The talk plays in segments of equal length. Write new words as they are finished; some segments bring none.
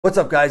What's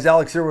up guys,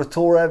 Alex here with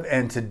ToolRev,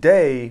 and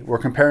today we're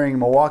comparing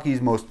Milwaukee's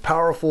most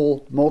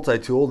powerful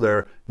multi-tool,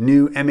 their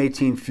new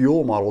M18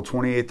 FUEL model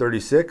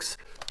 2836,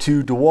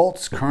 to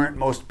DeWalt's current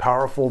most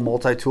powerful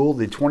multi-tool,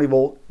 the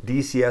 20-volt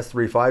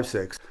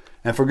DCS356.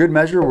 And for good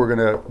measure, we're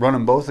gonna run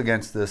them both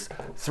against this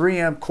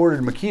 3-amp corded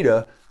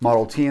Makita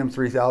model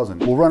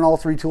TM3000. We'll run all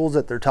three tools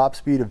at their top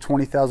speed of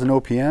 20,000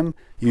 OPM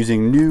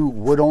using new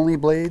wood-only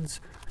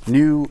blades,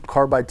 new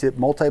carbide tip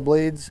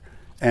multi-blades,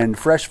 and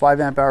fresh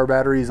 5-amp-hour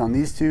batteries on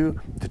these two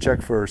to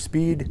check for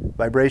speed,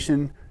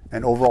 vibration,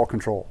 and overall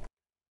control.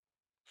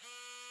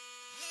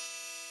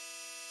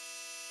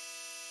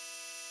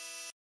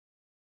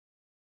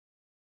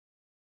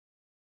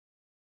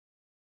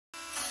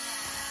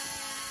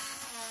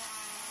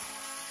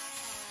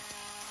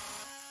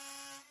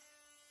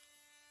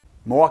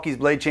 Milwaukee's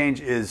blade change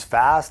is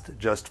fast.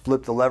 Just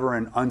flip the lever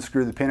and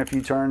unscrew the pin a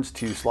few turns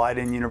to slide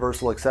in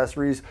universal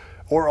accessories,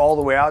 or all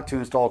the way out to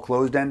install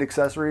closed-end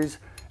accessories.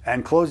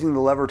 And closing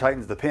the lever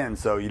tightens the pin,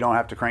 so you don't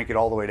have to crank it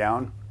all the way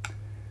down.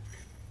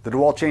 The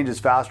DeWalt change is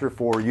faster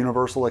for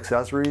universal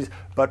accessories,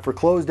 but for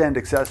closed-end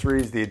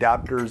accessories, the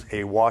adapter's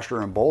a washer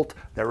and bolt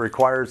that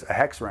requires a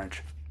hex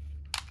wrench.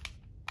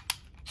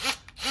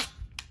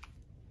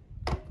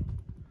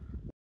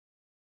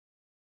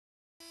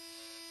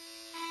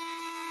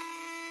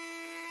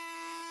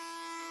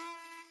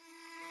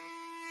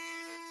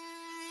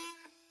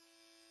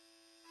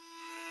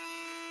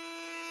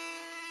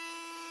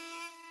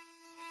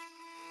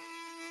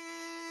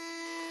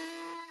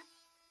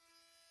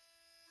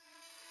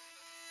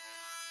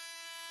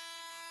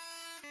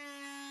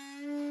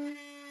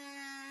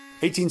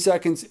 "18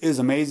 seconds is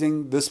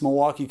amazing. This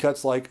Milwaukee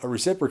cuts like a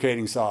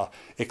reciprocating saw.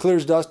 It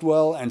clears dust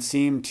well and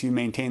seems to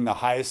maintain the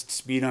highest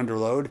speed under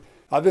load.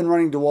 I've been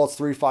running DeWalt's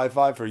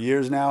 355 for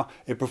years now.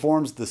 It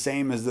performs the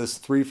same as this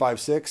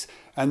 356,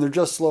 and they're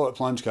just slow at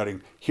plunge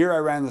cutting. Here I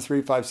ran the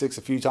 356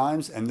 a few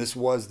times, and this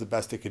was the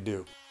best it could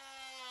do.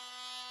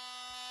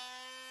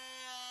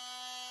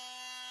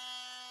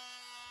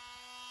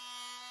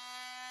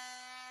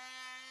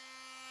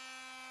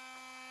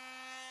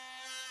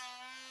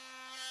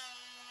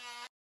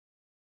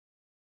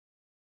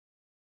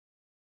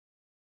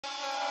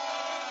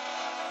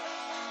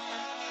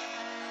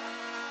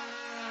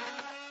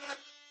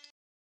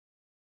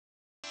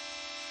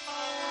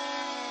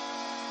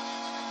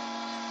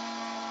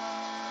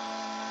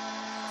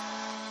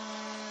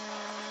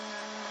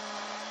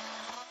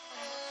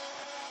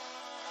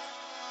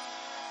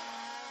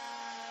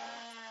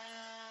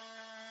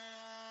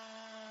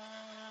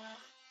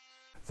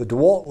 The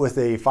DeWalt with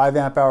a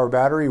 5-amp-hour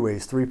battery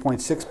weighs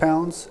 3.6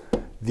 pounds.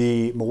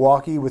 The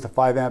Milwaukee with a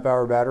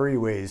 5-amp-hour battery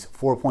weighs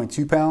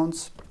 4.2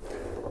 pounds.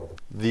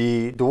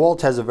 The DeWalt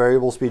has a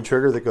variable speed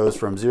trigger that goes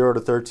from 0 to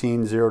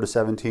 13, 0 to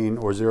 17,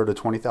 or 0 to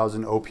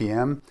 20,000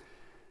 OPM.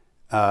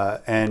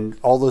 And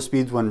all those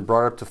speeds, when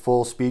brought up to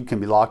full speed,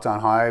 can be locked on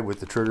high, with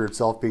the trigger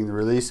itself being the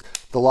release.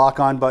 The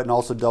lock-on button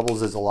also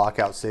doubles as a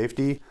lockout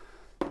safety.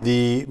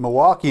 The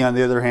Milwaukee, on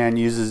the other hand,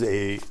 uses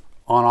a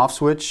on-off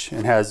switch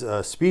and has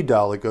a speed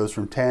dial that goes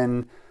from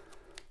 10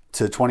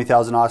 to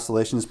 20,000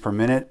 oscillations per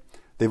minute.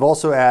 They've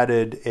also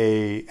added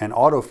an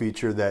auto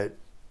feature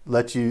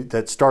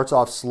that starts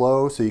off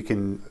slow, so you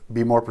can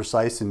be more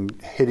precise in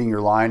hitting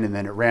your line, and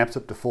then it ramps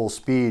up to full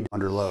speed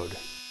under load.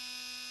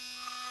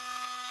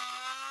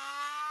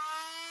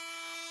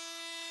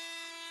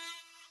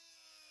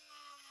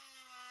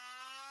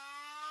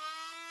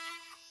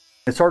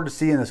 It's hard to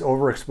see in this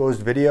overexposed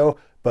video,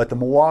 but the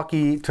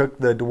Milwaukee took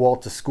the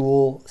DeWalt to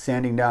school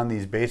sanding down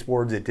these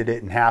baseboards. It did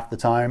it in half the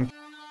time.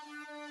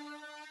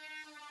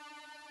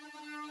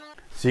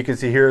 So you can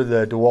see here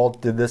the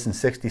DeWalt did this in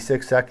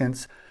 66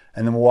 seconds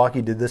and the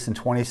Milwaukee did this in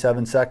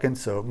 27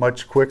 seconds, so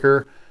much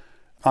quicker.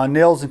 On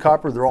nails and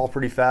copper, they're all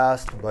pretty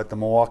fast, but the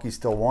Milwaukee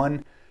still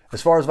won.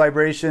 As far as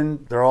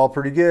vibration, they're all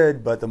pretty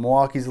good, but the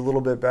Milwaukee's a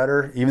little bit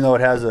better. Even though it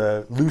has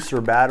a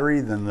looser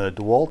battery than the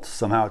DeWalt,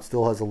 somehow it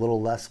still has a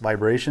little less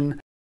vibration.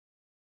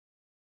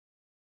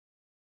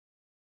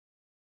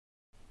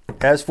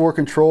 As for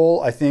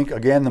control, I think,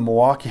 again, the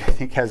Milwaukee,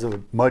 has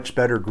a much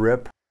better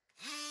grip.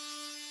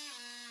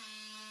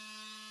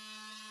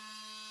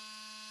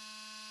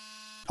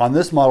 On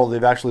this model,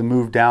 they've actually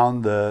moved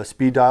down the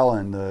speed dial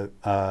and the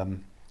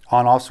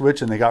on-off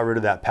switch, and they got rid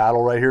of that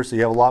paddle right here, so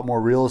you have a lot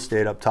more real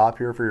estate up top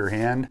here for your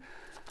hand.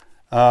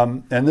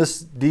 And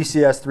this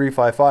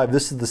DCS355,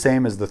 this is the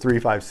same as the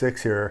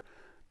 356 here,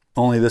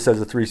 only this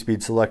has a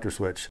 3-speed selector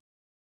switch.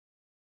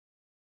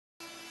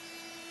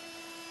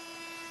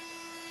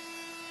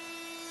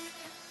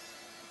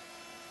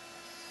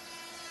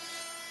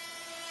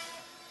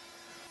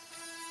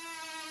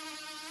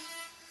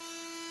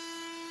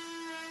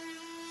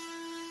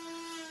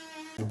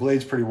 The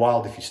blade's pretty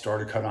wild if you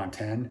start a cut on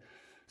 10.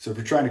 So if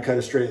you're trying to cut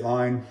a straight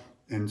line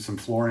and some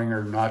flooring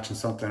or notching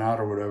something out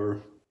or whatever,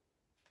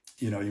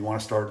 you want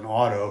to start an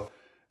auto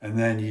and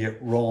then you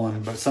get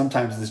rolling. But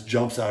sometimes this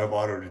jumps out of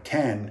auto to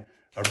 10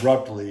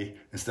 abruptly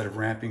instead of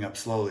ramping up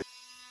slowly.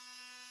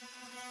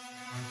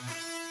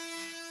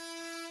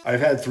 I've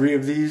had 3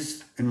 of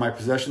these in my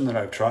possession that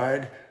I've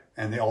tried.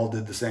 and they all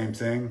did the same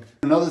thing.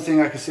 Another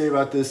thing I could say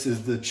about this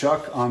is the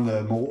chuck on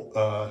the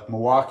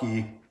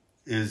Milwaukee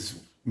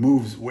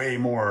moves way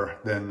more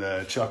than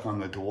the chuck on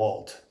the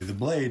DeWalt. The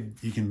blade,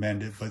 you can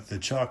bend it, but the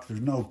chuck, there's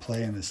no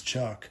play in this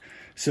chuck.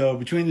 So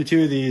between the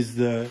two of these,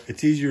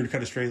 it's easier to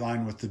cut a straight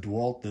line with the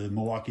DeWalt. The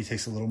Milwaukee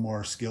takes a little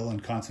more skill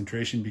and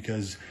concentration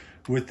because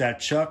with that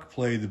chuck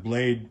play, the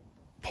blade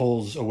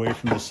pulls away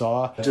from the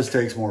saw. It just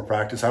takes more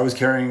practice. I was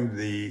carrying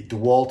the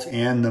DeWalt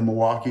and the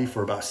Milwaukee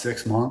for about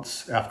 6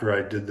 months after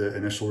I did the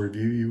initial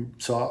review you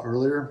saw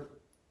earlier.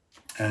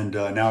 And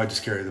now I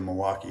just carry the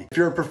Milwaukee. If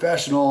you're a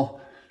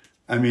professional,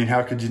 I mean,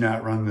 how could you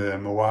not run the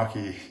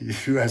Milwaukee?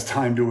 Who has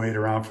time to wait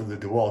around for the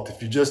DeWalt?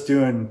 If you're just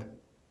doing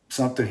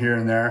something here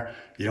and there,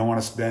 you don't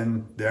want to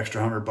spend the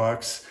extra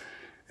 $100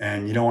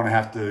 and you don't want to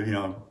have to, you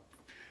know,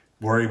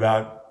 worry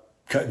about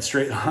cutting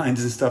straight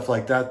lines and stuff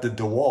like that. The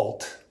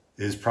DeWalt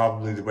is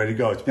probably the way to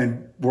go. It's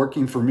been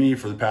working for me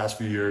for the past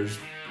few years.